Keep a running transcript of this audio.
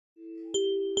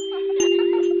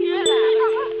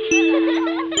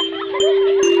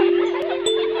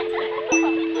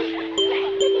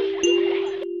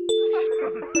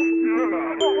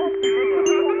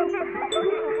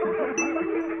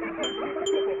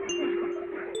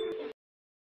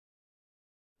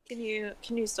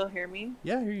Can you still hear me?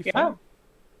 Yeah, I hear you fine.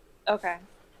 Okay. In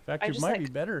fact, it might be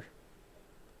better.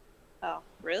 Oh,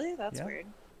 really? That's weird.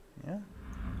 Yeah.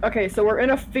 Okay, so we're in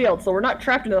a field, so we're not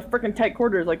trapped in the freaking tight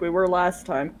quarters like we were last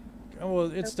time. Oh,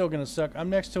 well, it's still gonna suck. I'm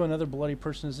next to another bloody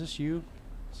person. Is this you,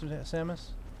 Sammus?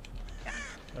 Yeah.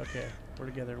 Okay, we're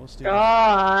together. Let's do this.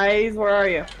 Guys, where are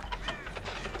you?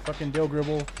 Fucking Dill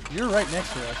Gribble. You're right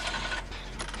next to us.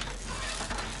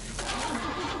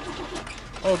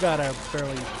 Oh god, I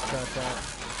barely got that.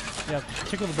 Yeah,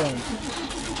 tickle the bones.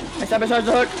 I sabotaged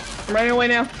the hook. I'm running away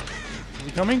now. Is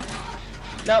he coming?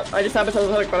 No, I just sabotaged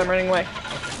the hook, but I'm running away.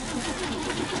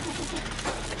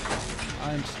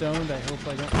 I'm stoned. I hope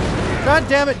I don't. God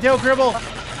damn it, Dill Gribble!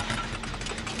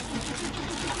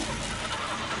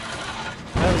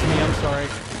 That was me. I'm sorry.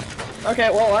 Okay,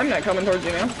 well, I'm not coming towards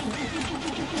you now.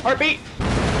 Heartbeat!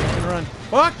 Run.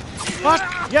 Fuck!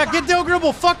 Fuck! Yeah, get Dill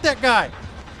Gribble! Fuck that guy!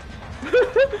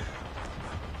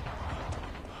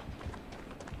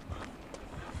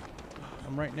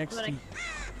 I'm right next to you.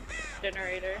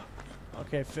 Generator.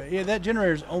 Okay, yeah, that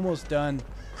generator's almost done,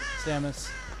 Sammus.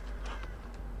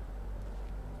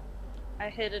 I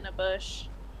hid in a bush.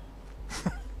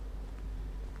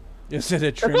 Is it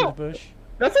a trimmed bush?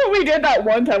 That's what we did that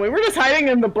one time. We were just hiding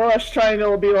in the bush trying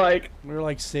to be like... We were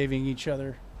like saving each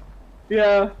other.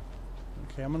 Yeah.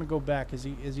 Okay, I'm gonna go back. Is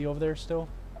he over there still?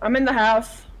 I'm in the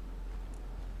house.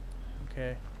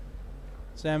 Okay.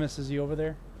 Sammus, is he over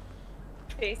there?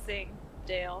 Facing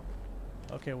Dale.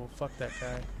 Okay, well, fuck that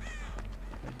guy.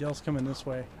 Dale's coming this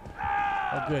way.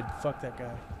 Oh, good. Fuck that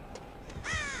guy.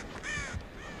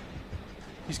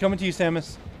 He's coming to you,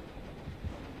 Sammus.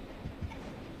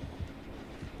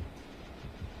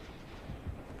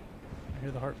 I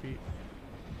hear the heartbeat.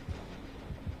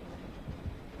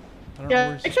 I don't know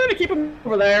where he's... Make sure to keep him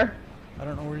over there. I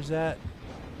don't know where he's at.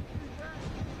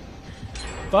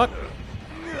 Fuck!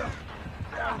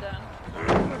 I'm done.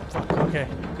 Fuck. Okay,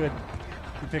 good.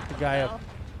 You picked the guy up.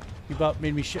 You about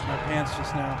made me shit my pants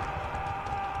just now.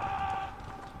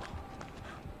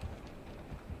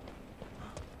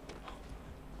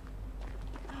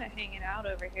 I'm kind of hanging out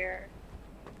over here.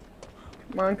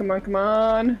 Come on, come on, come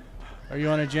on. Are you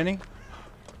on a Jenny?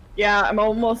 Yeah, I'm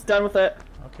almost done with it.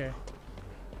 Okay.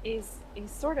 He's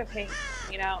sort of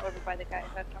hanging out over by the guy.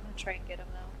 I'm gonna try and get him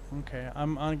though. Okay,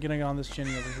 I'm getting on this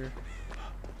Jenny over here.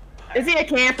 Is he a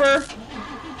camper?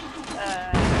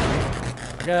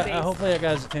 Hopefully I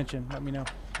got his attention. Let me know.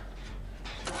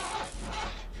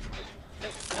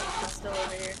 Nope, he's still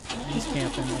over here. He's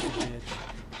camping like a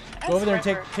bitch. Go over there and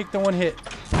take the one hit.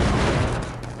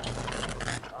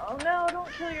 Oh no,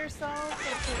 don't kill yourself.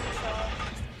 Don't kill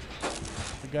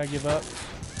yourself. The guy give up.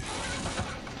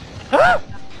 Ah!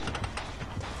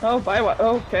 Oh, by what?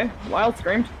 Oh, okay. Wyld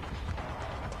screamed.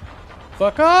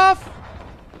 Fuck off!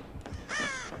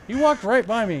 He walked right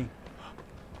by me.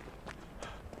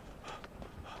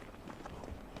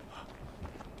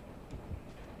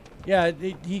 Yeah, I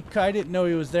didn't know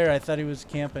he was there. I thought he was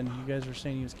camping. You guys were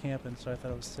saying he was camping, so I thought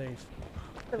it was safe.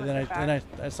 And then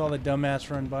I saw the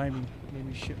dumbass run by me. Made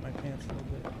me shit my pants a little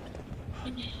bit.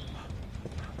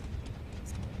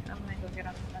 I'm gonna go get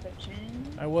on another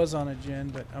gen. I was on a gen,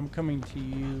 but I'm coming to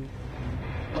you.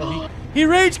 Oh, he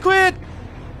rage quit!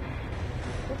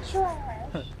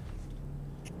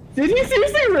 Did he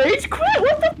seriously rage quit?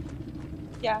 What the?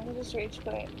 Yeah, he just rage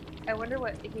quit. I wonder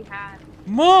what he had.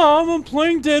 Mom, I'm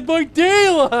playing Dead by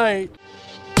Daylight!